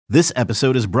This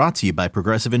episode is brought to you by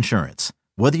Progressive Insurance.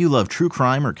 Whether you love true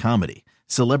crime or comedy,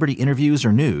 celebrity interviews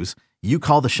or news, you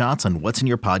call the shots on what's in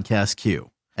your podcast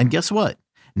queue. And guess what?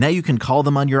 Now you can call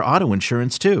them on your auto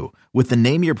insurance too with the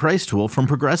Name Your Price tool from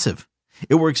Progressive.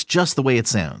 It works just the way it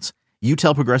sounds. You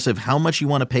tell Progressive how much you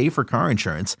want to pay for car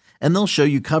insurance, and they'll show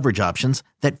you coverage options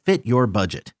that fit your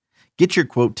budget. Get your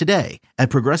quote today at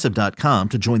Progressive.com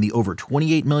to join the over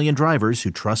 28 million drivers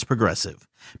who trust Progressive.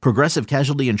 Progressive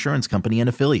Casualty Insurance Company and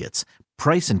Affiliates.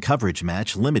 Price and coverage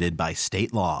match limited by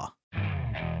state law.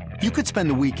 You could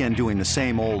spend the weekend doing the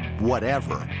same old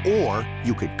whatever, or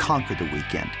you could conquer the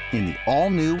weekend in the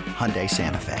all-new Hyundai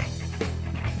Santa Fe.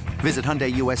 Visit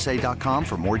HyundaiUSA.com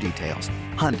for more details.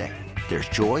 Hyundai, there's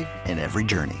joy in every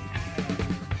journey.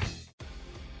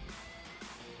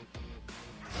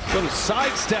 Little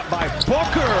sidestep by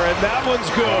Booker, and that one's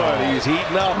good. He's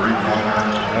heating up.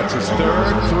 That's his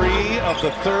third three of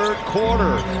the third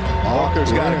quarter.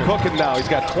 Booker's got it cooking now. He's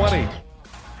got 20.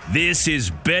 This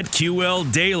is BetQL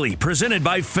Daily, presented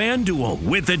by FanDuel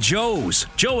with the Joes,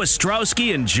 Joe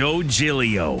Ostrowski and Joe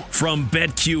Giglio from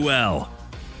BetQL.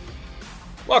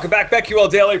 Welcome back.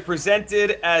 BetQL Daily,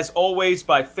 presented as always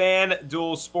by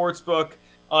FanDuel Sportsbook.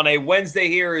 On a Wednesday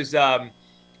here is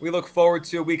we look forward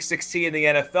to Week 16 in the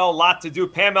NFL. A lot to do.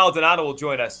 Pam Maldonado will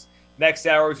join us next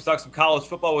hour. We'll talk some college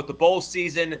football with the bowl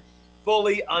season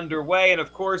fully underway. And,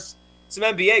 of course, some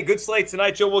NBA. Good slate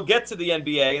tonight, Joe. We'll get to the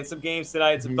NBA and some games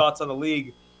tonight and some thoughts on the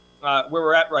league where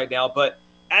we're at right now. But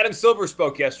Adam Silver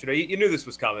spoke yesterday. You knew this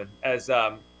was coming as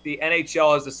the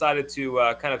NHL has decided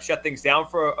to kind of shut things down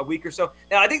for a week or so.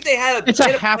 Now, I think they had a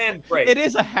planned break. It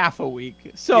is a half a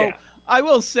week. So yeah. I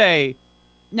will say,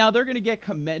 now they're going to get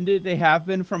commended. They have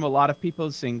been from a lot of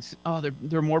people saying, oh,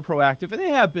 they're more proactive. And they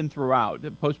have been throughout,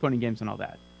 postponing games and all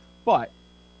that. But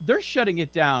they're shutting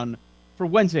it down for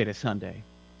Wednesday to Sunday.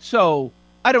 So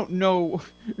I don't know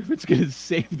if it's going to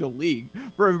save the league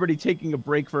for everybody taking a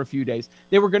break for a few days.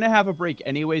 They were going to have a break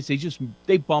anyways.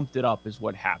 They bumped it up is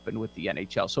what happened with the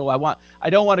NHL. So I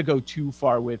don't want to go too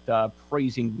far with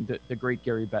praising the great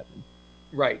Gary Bettman.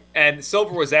 Right. And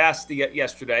Silver was asked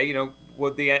yesterday,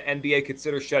 would the NBA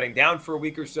consider shutting down for a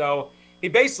week or so? He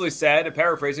basically said, and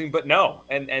paraphrasing, but no.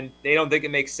 And they don't think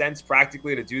it makes sense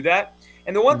practically to do that.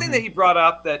 And the one thing that he brought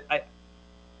up that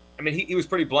he was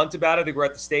pretty blunt about it. I think we're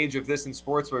at the stage of this in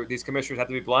sports where these commissioners have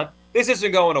to be blunt. This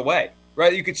isn't going away,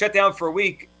 right? You could shut down for a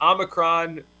week.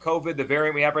 Omicron, COVID, the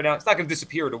variant we have right now, it's not going to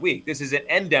disappear in a week. This is an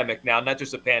endemic now, not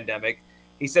just a pandemic.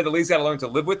 He said the league's got to learn to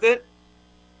live with it.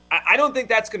 I don't think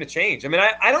that's going to change.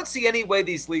 I don't see any way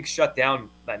these leagues shut down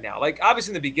now. Like,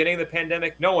 obviously, in the beginning of the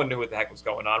pandemic, no one knew what the heck was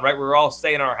going on, right? We were all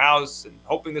staying in our house and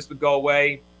hoping this would go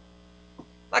away.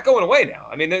 Not going away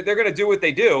now. They're going to do what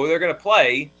they do. They're going to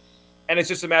play, and it's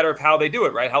just a matter of how they do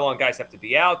it, right? How long guys have to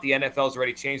be out. The NFL's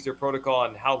already changed their protocol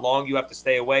on how long you have to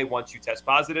stay away once you test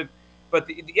positive. But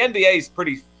the NBA is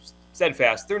pretty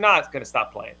steadfast. They're not going to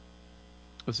stop playing.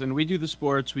 Listen, we do the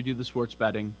sports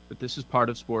betting, but this is part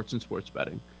of sports and sports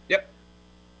betting. Yep.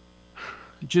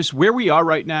 Just where we are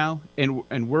right now,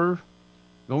 and we're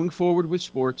going forward with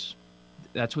sports.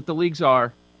 That's what the leagues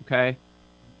are, okay?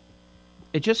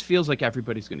 It just feels like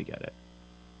everybody's going to get it,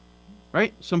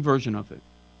 right? Some version of it.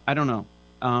 I don't know.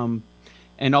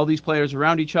 And all these players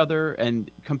around each other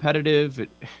and competitive.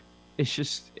 It's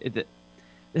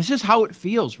just how it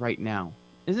feels right now.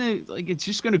 Isn't it? Like it's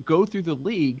just going to go through the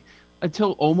league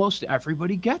until almost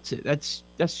everybody gets it. That's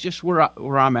just where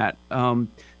I'm at.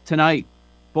 Tonight,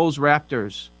 Bulls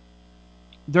Raptors.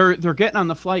 They're getting on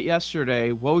the flight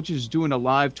yesterday. Woj is doing a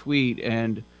live tweet,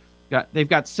 and they've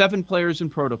got 7 players in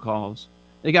protocols.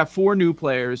 They got 4 new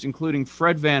players, including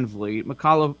Fred VanVleet,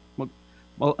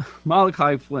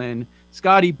 Malachi Flynn,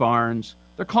 Scotty Barnes.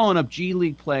 They're calling up G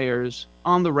League players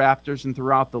on the Raptors and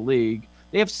throughout the league.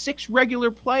 They have 6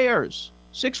 regular players.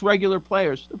 6 regular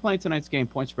players. They're playing tonight's game.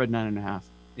 Point spread 9.5.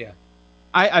 Yeah.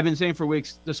 I've been saying for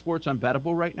weeks the sport's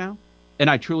unbettable right now, and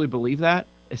I truly believe that.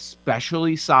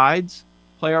 Especially sides,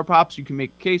 player props you can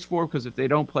make a case for, because if they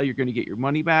don't play, you're going to get your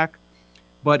money back.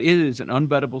 But it is an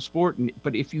unbettable sport.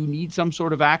 But if you need some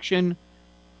sort of action,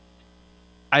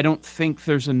 I don't think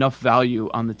there's enough value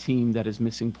on the team that is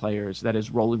missing players, that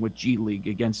is rolling with G League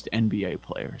against NBA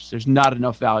players. There's not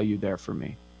enough value there for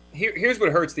me. Here's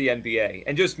what hurts the NBA,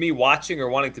 and just me watching or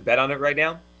wanting to bet on it right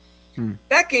now.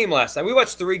 That game last night, we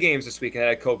watched 3 games this week and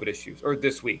had COVID issues, or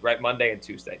this week, right? Monday and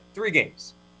Tuesday. 3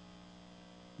 games.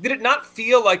 Did it not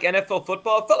feel like NFL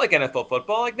football? It felt like NFL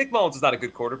football. Like Nick Mullins is not a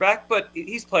good quarterback, but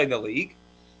he's played in the league.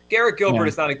 Garrett Gilbert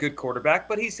is not a good quarterback,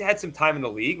 but he's had some time in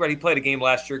the league, right? He played a game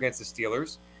last year against the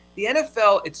Steelers. The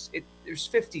NFL, there's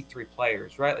 53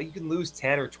 players, right? Like you can lose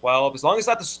 10 or 12 as long as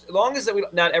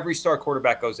not every star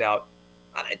quarterback goes out.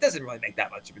 It doesn't really make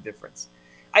that much of a difference.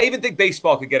 I even think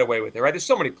baseball could get away with it, right? There's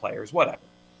so many players, whatever.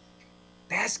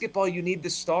 Basketball, you need the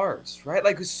stars, right?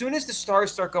 Like as soon as the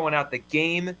stars start going out, the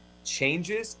game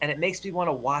changes, and it makes me want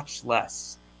to watch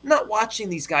less. I'm not watching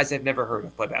these guys I've never heard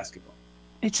of play basketball.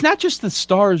 It's not just the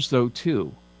stars, though,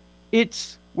 too.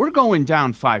 We're going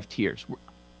down 5 tiers.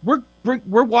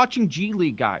 We're watching G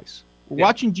League guys. We're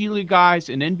watching G League guys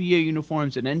in NBA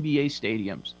uniforms and NBA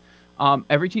stadiums.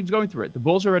 Every team's going through it. The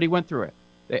Bulls already went through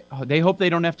it. They hope they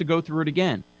don't have to go through it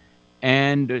again.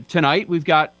 And tonight we've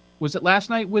got, was it last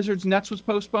night Wizards-Nets was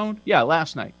postponed? Yeah,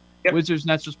 last night. Yep.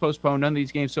 Wizards-Nets was postponed. None of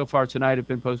these games so far tonight have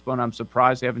been postponed. I'm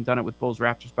surprised they haven't done it with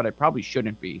Bulls-Raptors, but I probably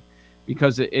shouldn't be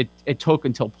because it took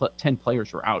until 10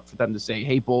 players were out for them to say,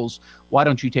 hey, Bulls, why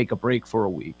don't you take a break for a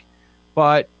week?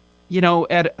 But,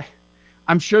 Ed,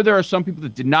 I'm sure there are some people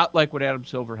that did not like what Adam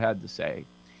Silver had to say.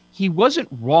 He wasn't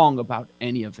wrong about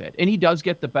any of it, and he does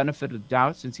get the benefit of the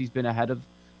doubt since he's been ahead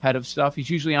of stuff. He's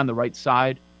usually on the right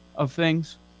side of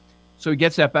things, so he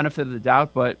gets that benefit of the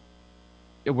doubt. But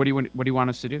what do you want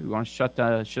us to do? You want to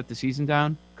shut the season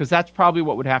down? Because that's probably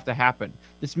what would have to happen.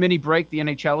 This mini break the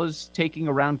NHL is taking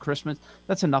around Christmas,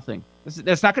 that's a nothing.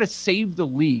 That's not going to save the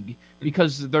league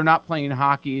because they're not playing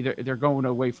hockey. They're going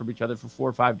away from each other for 4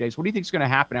 or 5 days. What do you think is going to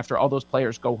happen after all those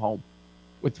players go home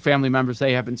with family members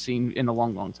they haven't seen in a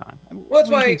long, long time? Well, that's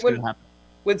why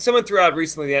when someone threw out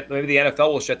recently that maybe the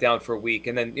NFL will shut down for a week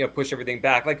and then push everything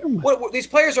back, like what these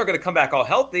players aren't going to come back all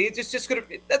healthy. It's just going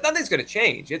to nothing's going to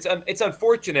change. It's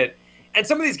unfortunate, and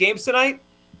some of these games tonight,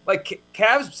 like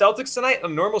Cavs Celtics tonight,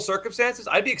 under normal circumstances,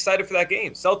 I'd be excited for that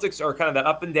game. Celtics are kind of that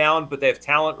up and down, but they have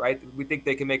talent, right? We think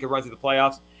they can make a run through the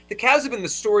playoffs. The Cavs have been the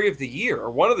story of the year, or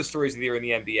one of the stories of the year in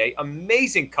the NBA.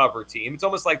 Amazing cover team. It's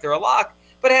almost like they're a lock,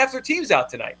 but half their team's out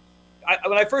tonight.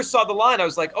 When I first saw the line, I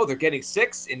was like, oh, they're getting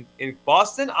 6 in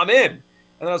Boston? I'm in. And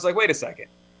then I was like, wait a second.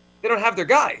 They don't have their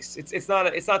guys. It's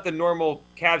not the normal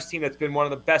Cavs team that's been one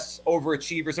of the best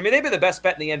overachievers. I mean, they've been the best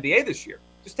bet in the NBA this year.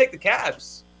 Just take the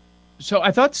Cavs. So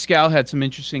I thought Scal had some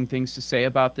interesting things to say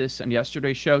about this on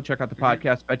yesterday's show. Check out the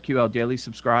podcast, BetQL Daily,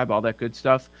 subscribe, all that good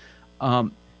stuff.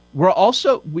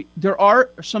 There are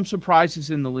some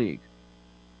surprises in the league,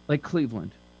 like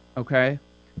Cleveland, okay?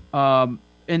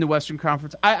 In the Western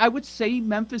Conference. I would say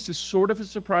Memphis is sort of a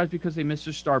surprise because they missed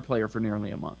their star player for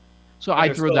nearly a month. So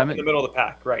I throw them in the middle of the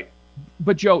pack, right?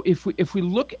 But Joe, if we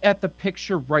look at the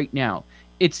picture right now,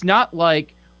 it's not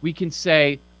like we can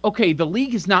say, okay, the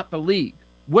league is not the league.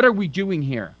 What are we doing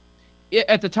here?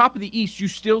 At the top of the East, you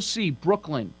still see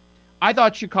Brooklyn. I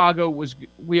thought Chicago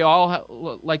we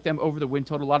all like them over the win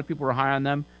total. A lot of people were high on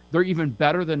them. They're even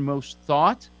better than most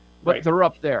thought, but They're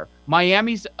up there.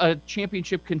 Miami's a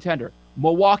championship contender.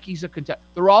 Milwaukee's a contender.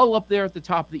 They're all up there at the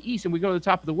top of the East, and we go to the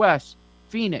top of the West.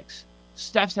 Phoenix.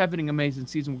 Steph's having an amazing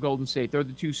season with Golden State. They're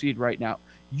the 2 seed right now.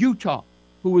 Utah,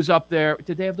 who was up there.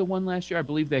 Did they have the 1 last year? I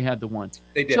believe they had the 1.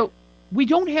 They did. So we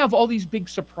don't have all these big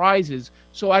surprises,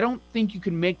 so I don't think you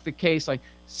can make the case like,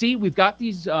 see, we've got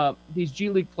these G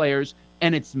League players,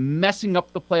 and it's messing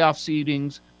up the playoff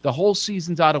seedings. The whole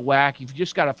season's out of whack. You've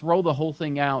just got to throw the whole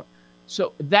thing out.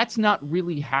 So that's not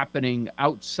really happening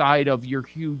outside of your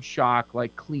huge shock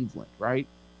like Cleveland, right?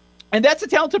 And that's a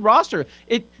talented roster.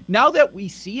 Now that we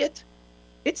see it,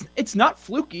 it's not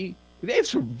fluky. They have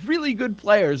some really good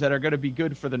players that are going to be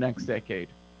good for the next decade.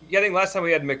 Yeah, I think last time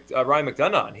we had Ryan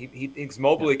McDonough on, he thinks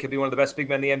Mobley could be one of the best big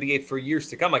men in the NBA for years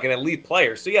to come, like an elite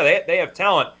player. So, yeah, they have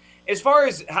talent. As far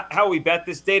as how we bet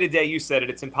this day-to-day, you said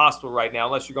it's impossible right now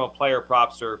unless you're going player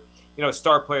props or, a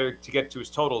star player to get to his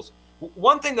totals.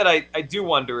 One thing that I do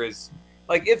wonder is,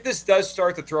 like, if this does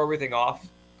start to throw everything off,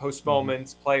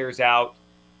 postponements, players out,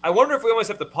 I wonder if we almost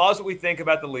have to pause what we think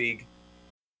about the league.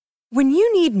 When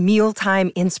you need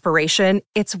mealtime inspiration,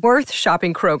 it's worth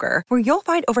shopping Kroger, where you'll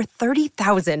find over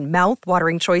 30,000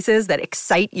 mouth-watering choices that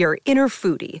excite your inner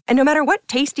foodie. And no matter what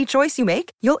tasty choice you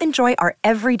make, you'll enjoy our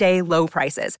everyday low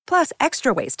prices, plus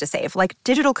extra ways to save, like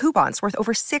digital coupons worth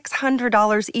over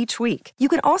 $600 each week. You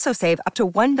can also save up to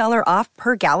 $1 off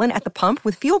per gallon at the pump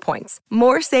with fuel points.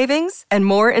 More savings and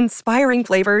more inspiring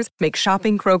flavors make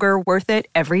shopping Kroger worth it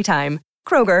every time.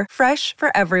 Kroger, fresh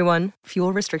for everyone.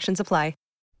 Fuel restrictions apply.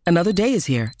 Another day is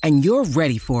here, and you're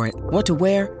ready for it. What to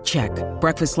wear? Check.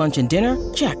 Breakfast, lunch, and dinner?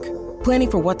 Check. Planning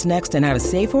for what's next and how to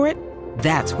save for it?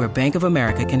 That's where Bank of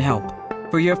America can help.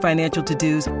 For your financial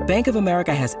to-dos, Bank of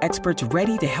America has experts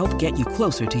ready to help get you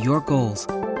closer to your goals.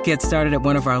 Get started at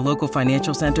one of our local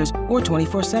financial centers or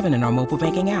 24/7 in our mobile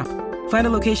banking app. Find a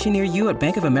location near you at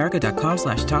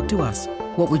bankofamerica.com/talktous.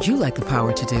 What would you like the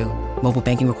power to do? Mobile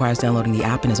banking requires downloading the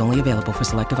app and is only available for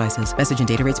select devices. Message and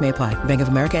data rates may apply. Bank of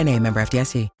America N.A., member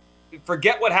FDIC.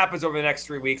 Forget what happens over the next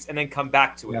 3 weeks and then come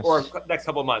back to it, Yes. or next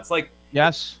couple of months. Like,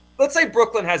 Yes. let's say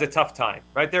Brooklyn has a tough time,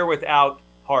 right? They're without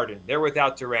Harden. They're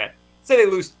without Durant. Say they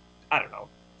lose, I don't know,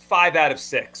 5 out of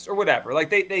 6 or whatever. Like,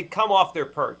 they come off their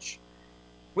perch.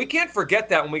 We can't forget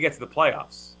that when we get to the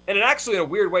playoffs. And it actually, in a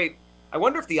weird way, I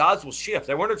wonder if the odds will shift.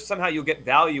 I wonder if somehow you'll get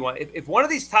value on if one of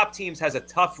these top teams has a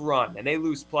tough run and they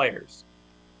lose players.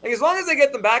 Like, as long as they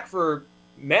get them back for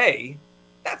May,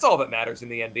 that's all that matters in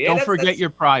the NBA. Don't forget your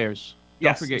priors.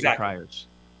 Yes, Don't forget exactly. your priors.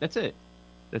 That's it.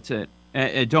 That's it.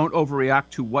 And don't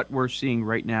overreact to what we're seeing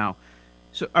right now.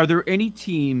 So are there any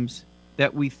teams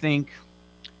that we think,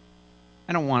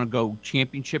 I don't want to go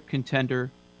championship contender,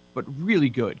 but really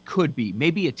good, could be,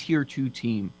 maybe a tier 2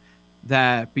 team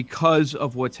that because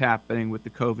of what's happening with the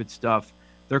COVID stuff,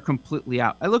 they're completely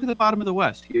out? I look at the bottom of the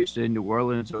West, Houston, New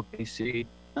Orleans, OKC.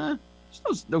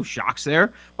 There's no shocks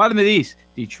there. Bottom of the East,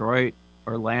 Detroit,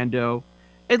 Orlando,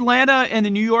 Atlanta, and the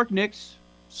New York Knicks,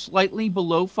 slightly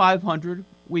below 500.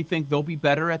 We think they'll be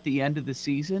better at the end of the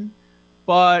season,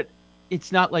 but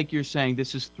it's not like you're saying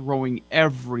this is throwing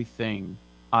everything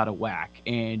out of whack,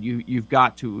 and you've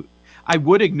got to. I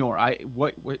would ignore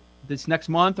what this next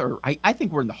month, or I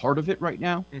think we're in the heart of it right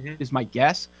now, is my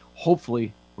guess.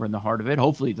 Hopefully we're in the heart of it.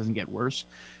 Hopefully it doesn't get worse.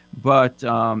 But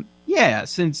yeah,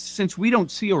 since we don't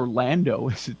see Orlando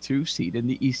as a 2 seed in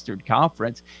the Eastern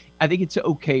Conference, I think it's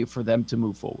okay for them to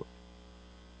move forward.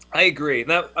 I agree.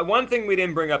 Now, one thing we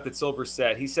didn't bring up that Silver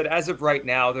said, he said as of right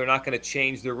now, they're not going to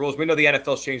change their rules. We know the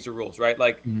NFL's changed the rules, right?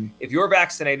 Like, if you're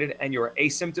vaccinated and you're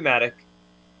asymptomatic,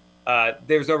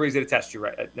 there's no reason to test you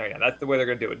right now. Yeah, that's the way they're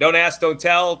going to do it. Don't ask, don't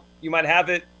tell. You might have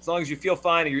it. As long as you feel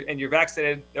fine and you're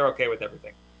vaccinated, they're okay with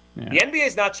everything. Yeah. The NBA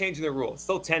is not changing their rules. It's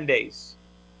still 10 days.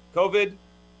 COVID,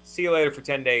 see you later for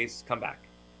 10 days, come back.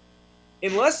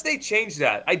 Unless they change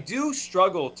that, I do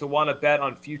struggle to want to bet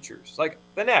on futures, like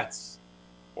the Nets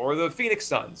or the Phoenix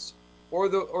Suns or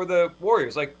the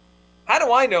Warriors. Like, how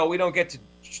do I know we don't get to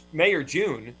May or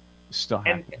June? Still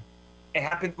happening. It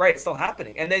happened, right? It's still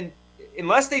happening. And then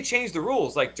unless they change the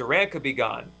rules, like Durant could be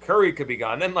gone, Curry could be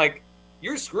gone, then like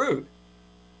you're screwed.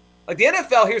 Like the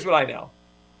NFL, here's what I know.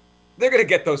 They're going to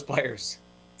get those players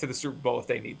to the Super Bowl if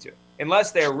they need to.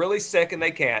 Unless they're really sick and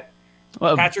they can't.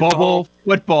 Bubble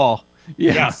football.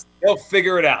 Yes, they'll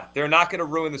figure it out. They're not going to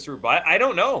ruin the Super Bowl. I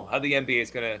don't know how the NBA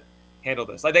is going to handle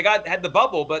this. Like they had the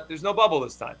bubble, but there's no bubble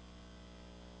this time.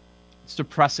 It's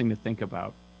depressing to think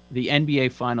about. The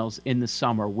NBA Finals in the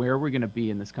summer, where we're going to be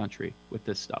in this country with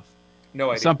this stuff. No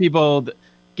idea. Some people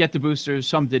get the boosters,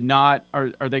 some did not. Are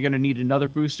they going to need another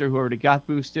booster who already got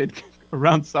boosted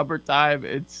around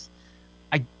summertime?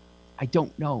 I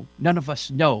don't know. None of us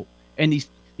know. And these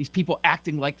people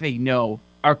acting like they know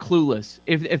are clueless.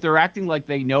 If they're acting like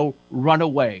they know, run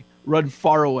away. Run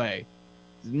far away.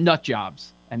 Nut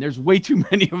jobs. And there's way too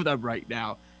many of them right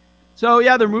now. So,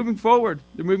 yeah, they're moving forward.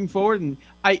 And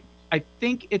I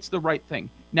think it's the right thing.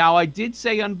 Now, I did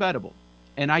say unbettable,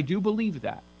 and I do believe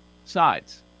that.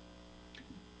 Sides.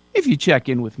 If you check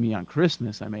in with me on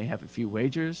Christmas, I may have a few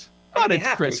wagers. But it's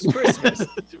Christmas.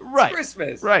 Right. It's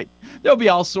Christmas. Right. There'll be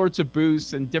all sorts of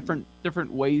boosts and different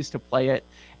ways to play it.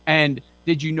 And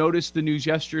did you notice the news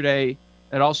yesterday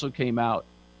that also came out?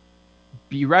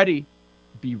 Be ready.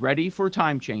 Be ready for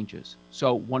time changes.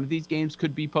 So one of these games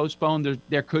could be postponed.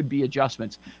 There could be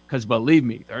adjustments because believe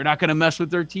me, they're not going to mess with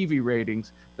their TV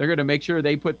ratings. They're going to make sure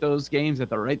they put those games at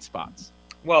the right spots.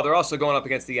 Well, they're also going up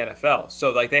against the NFL,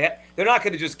 so like they're not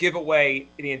going to just give away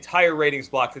the entire ratings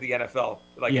block to the NFL.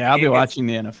 Like, yeah, I'll be watching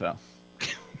the NFL.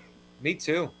 Me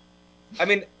too. I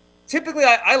mean, typically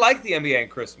I like the NBA on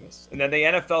Christmas, and then the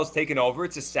NFL's taken over.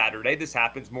 It's a Saturday. This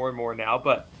happens more and more now,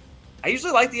 but I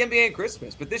usually like the NBA on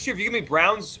Christmas. But this year, if you give me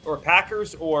Browns or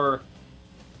Packers or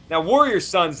now Warriors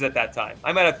Suns at that time,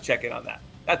 I might have to check in on that.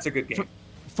 That's a good game.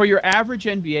 For your average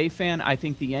NBA fan, I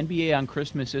think the NBA on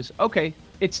Christmas is okay.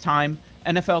 It's time.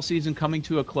 NFL season coming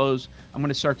to a close. I'm going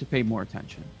to start to pay more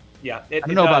attention. Yeah. I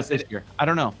don't know about this year. I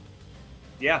don't know.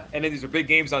 Yeah, and then these are big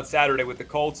games on Saturday with the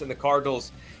Colts and the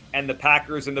Cardinals and the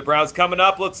Packers and the Browns coming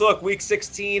up. Let's look. Week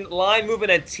 16, line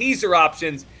movement and teaser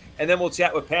options. And then we'll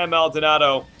chat with Pam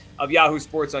Maldonado of Yahoo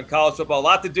Sports on college football. A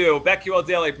lot to do. BetQL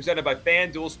Daily presented by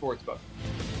FanDuel Sportsbook.